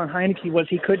book on Heineke was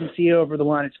he couldn't see over the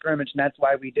line of scrimmage, and that's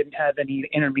why we didn't have any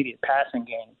intermediate passing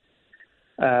game.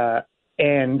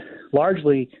 And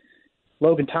largely,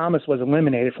 Logan Thomas was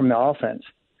eliminated from the offense.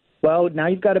 Well, now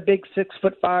you've got a big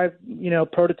 6'5",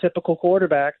 prototypical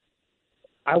quarterback.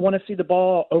 I want to see the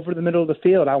ball over the middle of the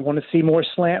field. I want to see more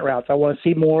slant routes. I want to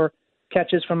see more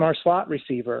catches from our slot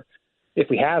receiver, if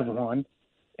we have one.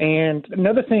 And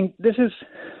another thing, this is,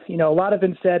 a lot have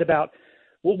been said about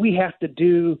what we have to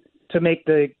do to make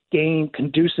the game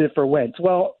conducive for Wentz.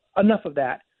 Well, enough of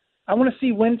that. I want to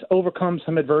see Wentz overcome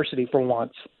some adversity for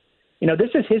once. This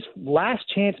is his last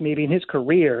chance maybe in his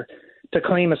career to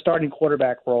claim a starting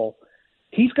quarterback role.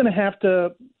 He's going to have to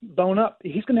bone up.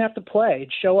 He's going to have to play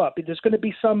and show up. There's going to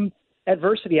be some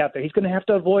adversity out there. He's going to have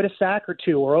to avoid a sack or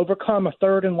two or overcome a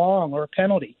 3rd and long or a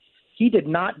penalty. He did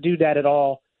not do that at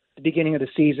all at the beginning of the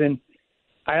season.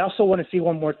 I also want to see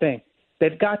one more thing.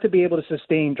 They've got to be able to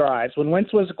sustain drives. When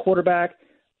Wentz was a quarterback,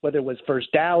 whether it was versus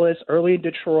Dallas, early in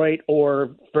Detroit,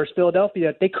 or versus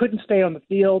Philadelphia, they couldn't stay on the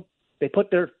field. They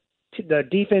put the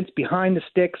defense behind the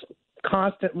sticks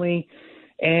constantly,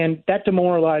 and that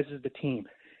demoralizes the team.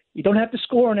 You don't have to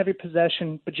score on every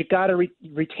possession, but you got to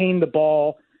retain the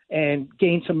ball and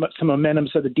gain some momentum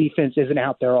so the defense isn't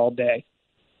out there all day.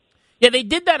 Yeah, they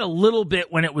did that a little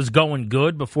bit when it was going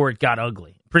good before it got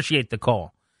ugly. Appreciate the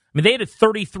call. I mean, they had a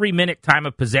 33-minute time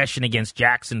of possession against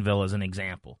Jacksonville as an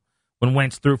example, when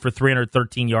Wentz threw for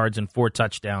 313 yards and 4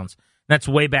 touchdowns. That's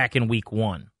way back in week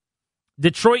 1.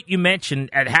 Detroit, you mentioned,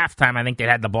 at halftime, I think they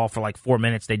had the ball for like 4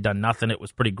 minutes. They'd done nothing. It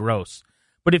was pretty gross.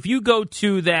 But if you go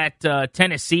to that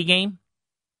Tennessee game,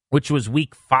 which was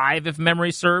week 5, if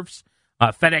memory serves,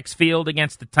 FedEx Field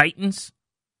against the Titans,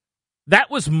 that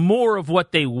was more of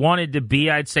what they wanted to be,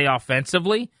 I'd say,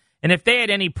 offensively. And if they had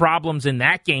any problems in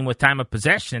that game with time of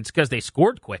possession, it's because they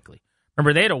scored quickly.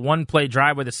 Remember, they had a one-play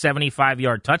drive with a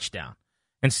 75-yard touchdown.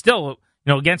 And still,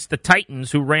 against the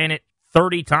Titans, who ran it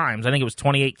 30 times, I think it was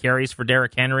 28 carries for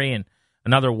Derrick Henry and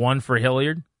another 1 for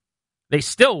Hilliard, they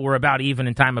still were about even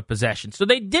in time of possession. So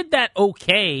they did that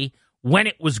okay when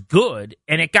it was good,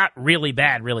 and it got really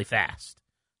bad really fast.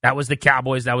 That was the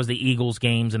Cowboys, that was the Eagles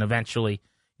games, and eventually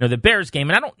the Bears game.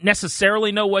 And I don't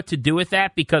necessarily know what to do with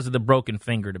that because of the broken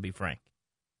finger, to be frank.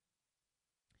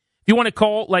 If you want to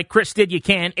call like Chris did, you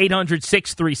can.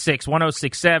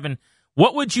 800-636-1067.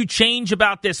 What would you change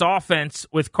about this offense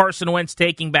with Carson Wentz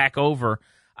taking back over?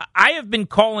 I have been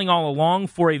calling all along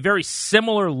for a very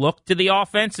similar look to the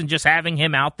offense and just having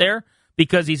him out there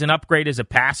because he's an upgrade as a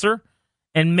passer,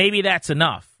 and maybe that's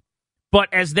enough.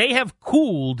 But as they have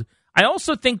cooled, I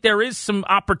also think there is some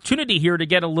opportunity here to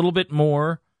get a little bit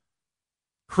more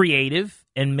creative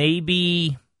and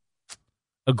maybe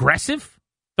aggressive,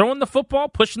 throwing the football,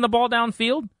 pushing the ball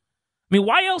downfield. I mean,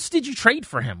 why else did you trade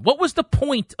for him? What was the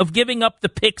point of giving up the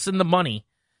picks and the money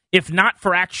if not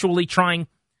for actually trying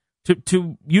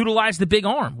to utilize the big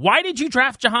arm? Why did you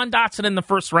draft Jahan Dotson in the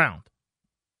first round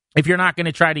if you're not going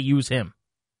to try to use him?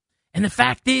 And the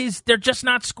fact is, they're just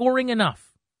not scoring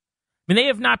enough. I mean, they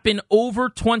have not been over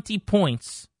 20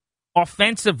 points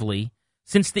offensively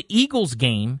since the Eagles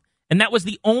game, and that was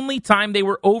the only time they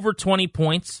were over 20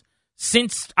 points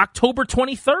since October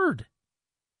 23rd.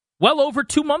 Well over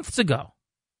 2 months ago.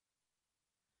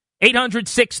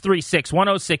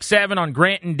 800-636-1067 on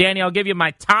Grant and Danny. I'll give you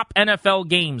my top NFL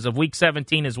games of Week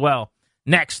 17 as well.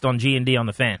 Next on G&D on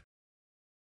the Fan.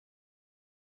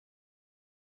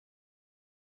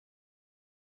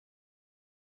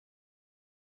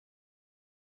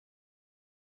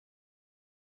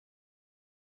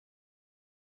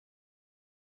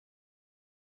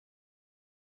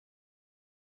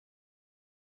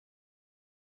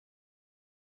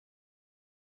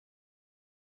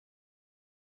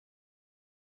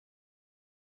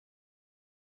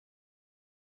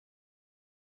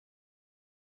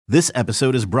 This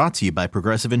episode is brought to you by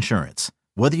Progressive Insurance.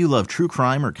 Whether you love true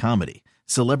crime or comedy,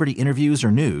 celebrity interviews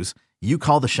or news, you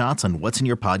call the shots on what's in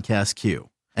your podcast queue.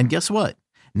 And guess what?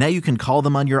 Now you can call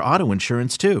them on your auto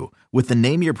insurance too with the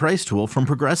Name Your Price tool from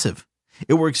Progressive.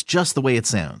 It works just the way it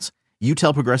sounds. You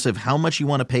tell Progressive how much you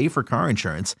want to pay for car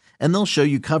insurance, and they'll show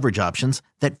you coverage options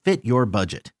that fit your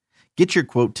budget. Get your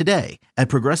quote today at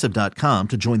Progressive.com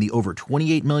to join the over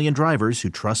 28 million drivers who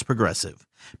trust Progressive.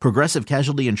 Progressive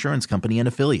Casualty Insurance Company and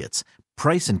Affiliates.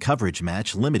 Price and coverage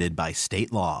match limited by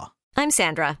state law. I'm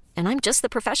Sandra, and I'm just the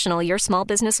professional your small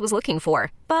business was looking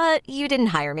for. But you didn't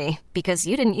hire me because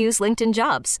you didn't use LinkedIn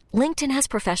Jobs. LinkedIn has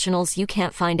professionals you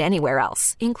can't find anywhere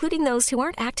else, including those who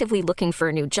aren't actively looking for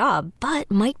a new job, but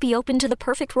might be open to the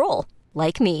perfect role,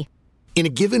 like me. In a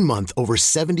given month, over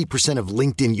 70% of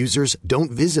LinkedIn users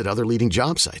don't visit other leading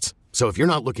job sites. So if you're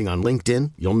not looking on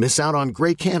LinkedIn, you'll miss out on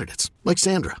great candidates like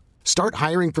Sandra. Start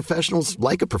hiring professionals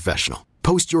like a professional.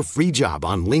 Post your free job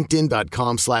on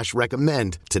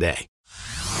linkedin.com/recommend today.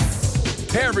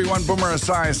 Hey everyone, Boomer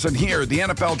Esiason here. The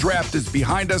NFL Draft is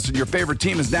behind us and your favorite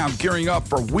team is now gearing up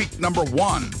for week number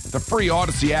 1. The free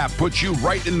Odyssey app puts you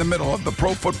right in the middle of the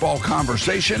pro football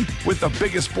conversation with the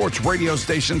biggest sports radio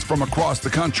stations from across the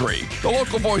country. The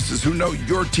local voices who know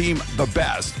your team the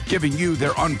best, giving you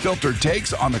their unfiltered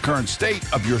takes on the current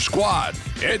state of your squad.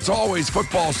 It's always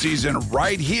football season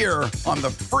right here on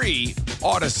the free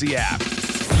Odyssey app.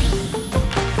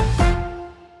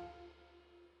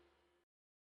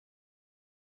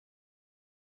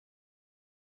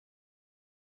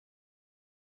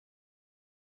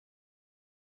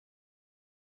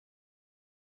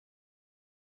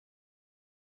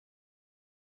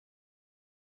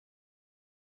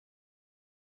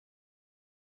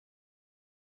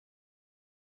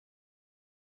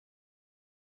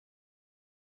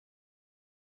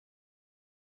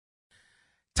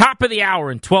 Top of the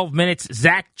hour in 12 minutes,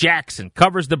 Zach Jackson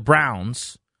covers the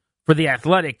Browns for The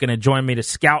Athletic, going to join me to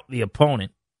scout the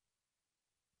opponent.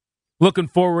 Looking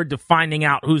forward to finding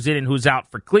out who's in and who's out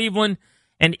for Cleveland.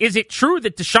 And is it true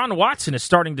that Deshaun Watson is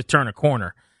starting to turn a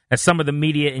corner, as some of the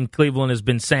media in Cleveland has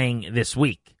been saying this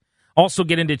week? Also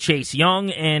get into Chase Young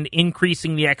and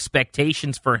increasing the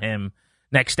expectations for him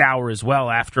next hour as well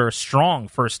after a strong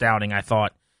first outing, I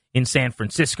thought, in San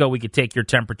Francisco. We could take your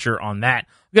temperature on that.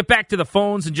 We'll get back to the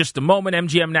phones in just a moment.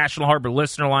 MGM National Harbor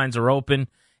listener lines are open,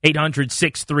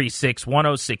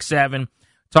 800-636-1067.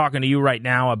 Talking to you right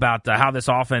now about how this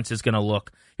offense is going to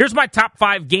look. Here's my top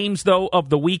 5 games, though, of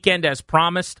the weekend as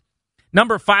promised.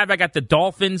 Number 5, I got the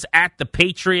Dolphins at the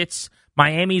Patriots.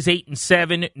 Miami's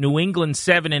 8-7, New England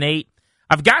 7-8.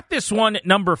 I've got this one at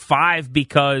number 5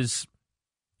 because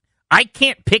I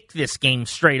can't pick this game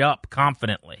straight up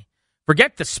confidently.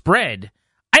 Forget the spread.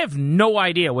 I have no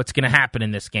idea what's going to happen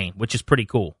in this game, which is pretty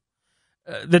cool.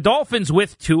 The Dolphins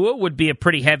with Tua would be a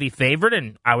pretty heavy favorite,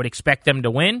 and I would expect them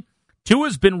to win.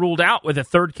 Tua's been ruled out with a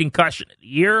 3rd concussion of the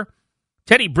year.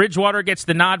 Teddy Bridgewater gets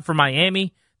the nod for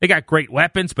Miami. They got great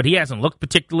weapons, but he hasn't looked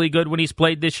particularly good when he's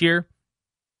played this year.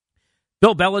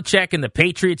 Bill Belichick and the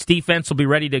Patriots defense will be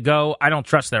ready to go. I don't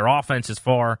trust their offense as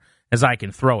far as I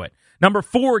can throw it. Number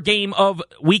 4 game of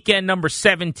weekend number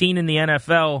 17 in the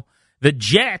NFL, the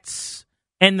Jets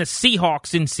and the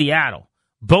Seahawks in Seattle.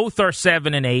 Both are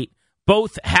 7-8.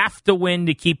 Both have to win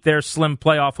to keep their slim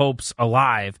playoff hopes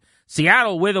alive.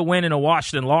 Seattle with a win and a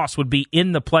Washington loss would be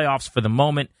in the playoffs for the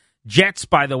moment. Jets,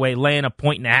 by the way, laying 1.5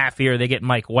 points here. They get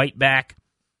Mike White back.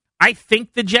 I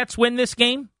think the Jets win this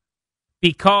game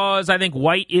because I think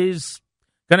White is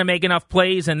going to make enough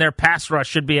plays and their pass rush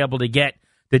should be able to get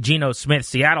to Geno Smith.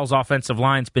 Seattle's offensive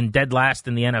line's been dead last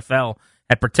in the NFL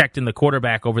at protecting the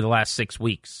quarterback over the last 6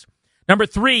 weeks. Number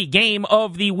 3, game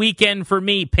of the weekend for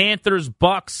me,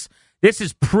 Panthers-Bucks. This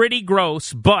is pretty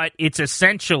gross, but it's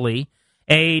essentially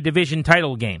a division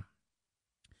title game.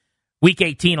 Week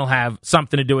 18 will have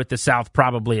something to do with the South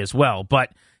probably as well.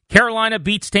 But Carolina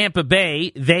beats Tampa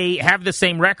Bay. They have the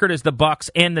same record as the Bucks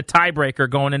and the tiebreaker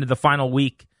going into the final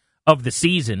week of the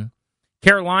season.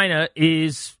 Carolina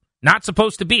is not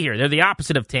supposed to be here. They're the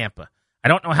opposite of Tampa. I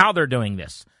don't know how they're doing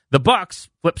this. The Bucks,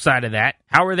 flip side of that,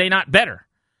 how are they not better?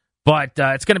 But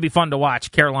it's going to be fun to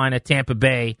watch Carolina, Tampa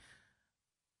Bay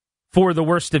for the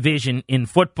worst division in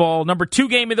football. Number 2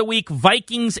 game of the week,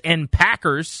 Vikings and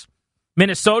Packers.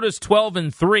 Minnesota's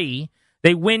 12-3.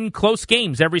 They win close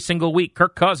games every single week.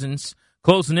 Kirk Cousins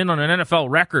closing in on an NFL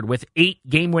record with 8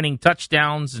 game-winning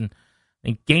touchdowns and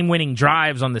game-winning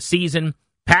drives on the season.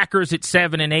 Packers at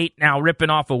 7-8, now ripping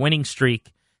off a winning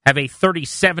streak, have a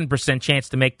 37% chance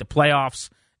to make the playoffs.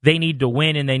 They need to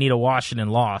win, and they need a Washington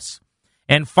loss.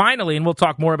 And finally, and we'll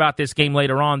talk more about this game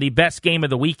later on, the best game of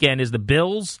the weekend is the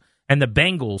Bills and the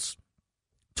Bengals.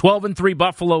 12-3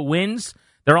 Buffalo wins.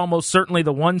 They're almost certainly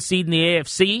the 1 seed in the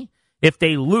AFC. If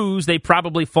they lose, they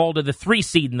probably fall to the 3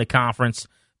 seed in the conference.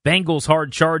 Bengals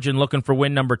hard charging, looking for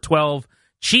win number 12.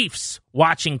 Chiefs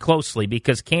watching closely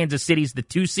because Kansas City's the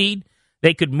 2 seed.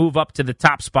 They could move up to the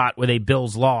top spot with a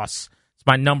Bills loss. It's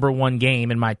my number 1 game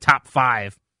in my top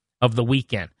 5 of the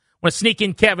weekend. I want to sneak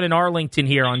in Kevin in Arlington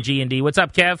here on G&D. What's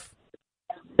up, Kev?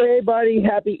 Hey, buddy.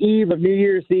 Happy Eve of New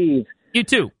Year's Eve. You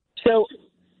too. So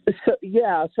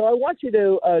I want you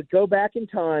to go back in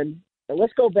time.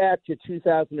 Let's go back to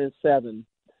 2007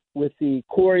 with the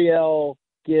Coryell,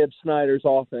 Gibbs, Snyder's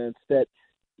offense that,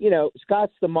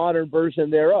 Scott's the modern version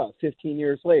thereof 15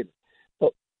 years later.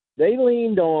 But they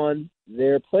leaned on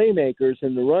their playmakers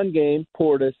in the run game,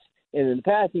 Portis, and in the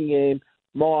passing game,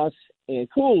 Moss and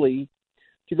Cooley,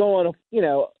 to go on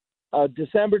a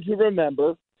December to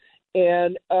remember.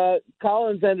 And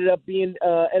Collins ended up being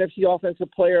NFC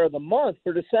Offensive Player of the Month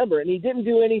for December, and he didn't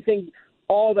do anything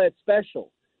all that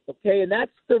special. Okay, and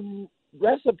that's the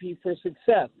recipe for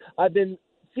success. I've been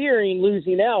fearing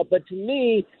losing out, but to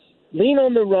me, lean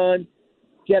on the run,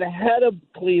 get ahead of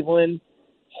Cleveland,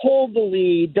 hold the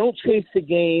lead, don't chase the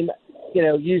game,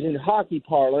 using hockey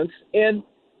parlance, and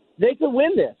they could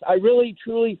win this. I really,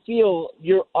 truly feel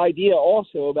your idea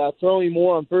also about throwing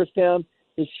more on first down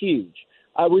is huge.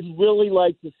 I would really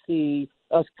like to see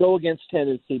us go against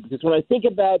tendency because when I think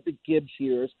about the Gibbs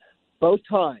years, both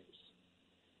times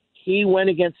he went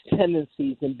against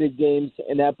tendencies in big games,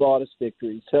 and that brought us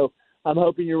victory. So I'm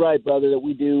hoping you're right, brother, that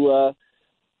we do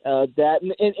that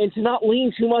and to not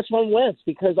lean too much on Wentz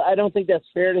because I don't think that's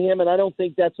fair to him, and I don't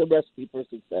think that's a recipe for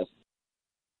success.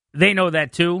 They know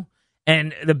that too,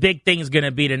 and the big thing is going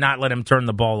to be to not let him turn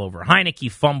the ball over.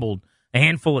 Heineke fumbled a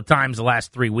handful of times the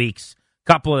last 3 weeks.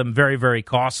 A couple of them very, very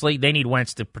costly. They need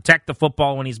Wentz to protect the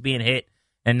football when he's being hit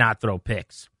and not throw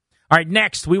picks. All right,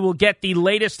 next, we will get the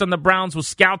latest on the Browns. We'll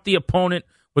scout the opponent.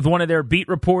 with one of their beat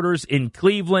reporters in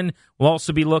Cleveland. We'll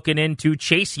also be looking into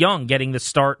Chase Young getting the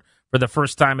start for the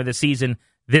first time of the season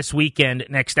this weekend,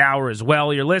 next hour as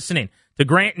well. You're listening to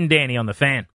Grant and Danny on The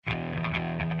Fan.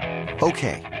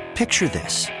 Okay, picture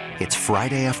this. It's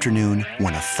Friday afternoon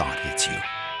when a thought hits you.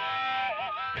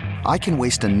 I can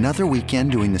waste another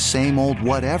weekend doing the same old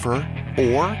whatever,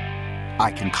 or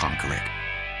I can conquer it.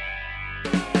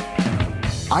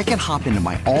 I can hop into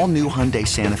my all-new Hyundai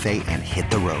Santa Fe and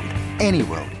hit the road. Any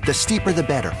road. The steeper, the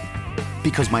better.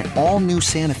 Because my all-new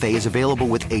Santa Fe is available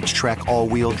with H-Track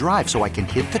all-wheel drive, so I can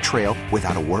hit the trail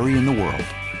without a worry in the world.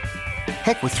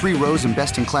 Heck, with 3 rows and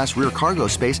best-in-class rear cargo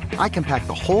space, I can pack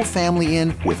the whole family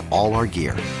in with all our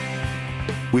gear.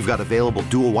 We've got available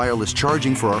dual wireless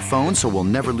charging for our phones, so we'll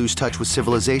never lose touch with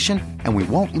civilization, and we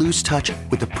won't lose touch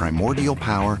with the primordial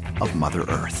power of Mother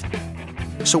Earth.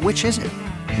 So which is it?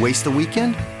 Waste the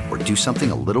weekend or do something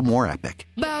a little more epic?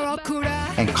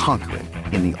 And conquer it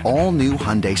in the all-new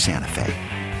Hyundai Santa Fe.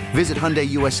 Visit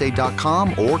HyundaiUSA.com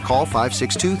or call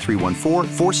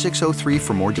 562-314-4603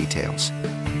 for more details.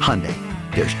 Hyundai,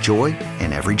 there's joy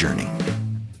in every journey.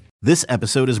 This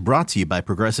episode is brought to you by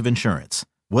Progressive Insurance.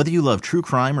 Whether you love true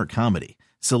crime or comedy,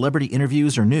 celebrity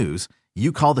interviews or news,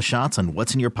 you call the shots on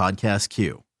what's in your podcast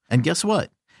queue. And guess what?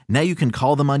 Now you can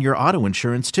call them on your auto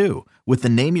insurance too with the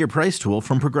Name Your Price tool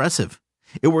from Progressive.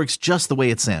 It works just the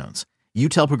way it sounds. You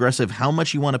tell Progressive how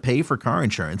much you want to pay for car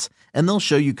insurance, and they'll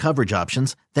show you coverage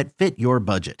options that fit your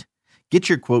budget. Get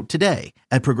your quote today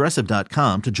at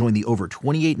Progressive.com to join the over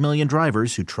 28 million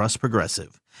drivers who trust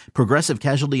Progressive. Progressive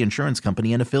Casualty Insurance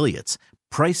Company and Affiliates.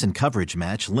 Price and coverage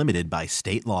match limited by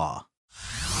state law.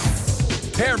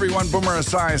 Hey everyone, Boomer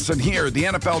Esiason here. The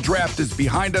NFL Draft is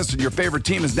behind us and your favorite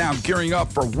team is now gearing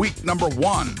up for week number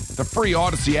 1. The free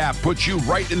Odyssey app puts you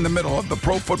right in the middle of the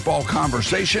pro football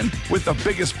conversation with the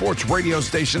biggest sports radio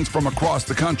stations from across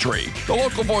the country. The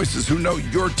local voices who know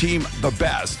your team the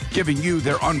best, giving you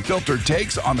their unfiltered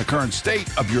takes on the current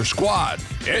state of your squad.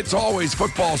 It's always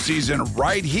football season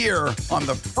right here on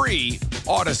the free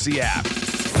Odyssey app.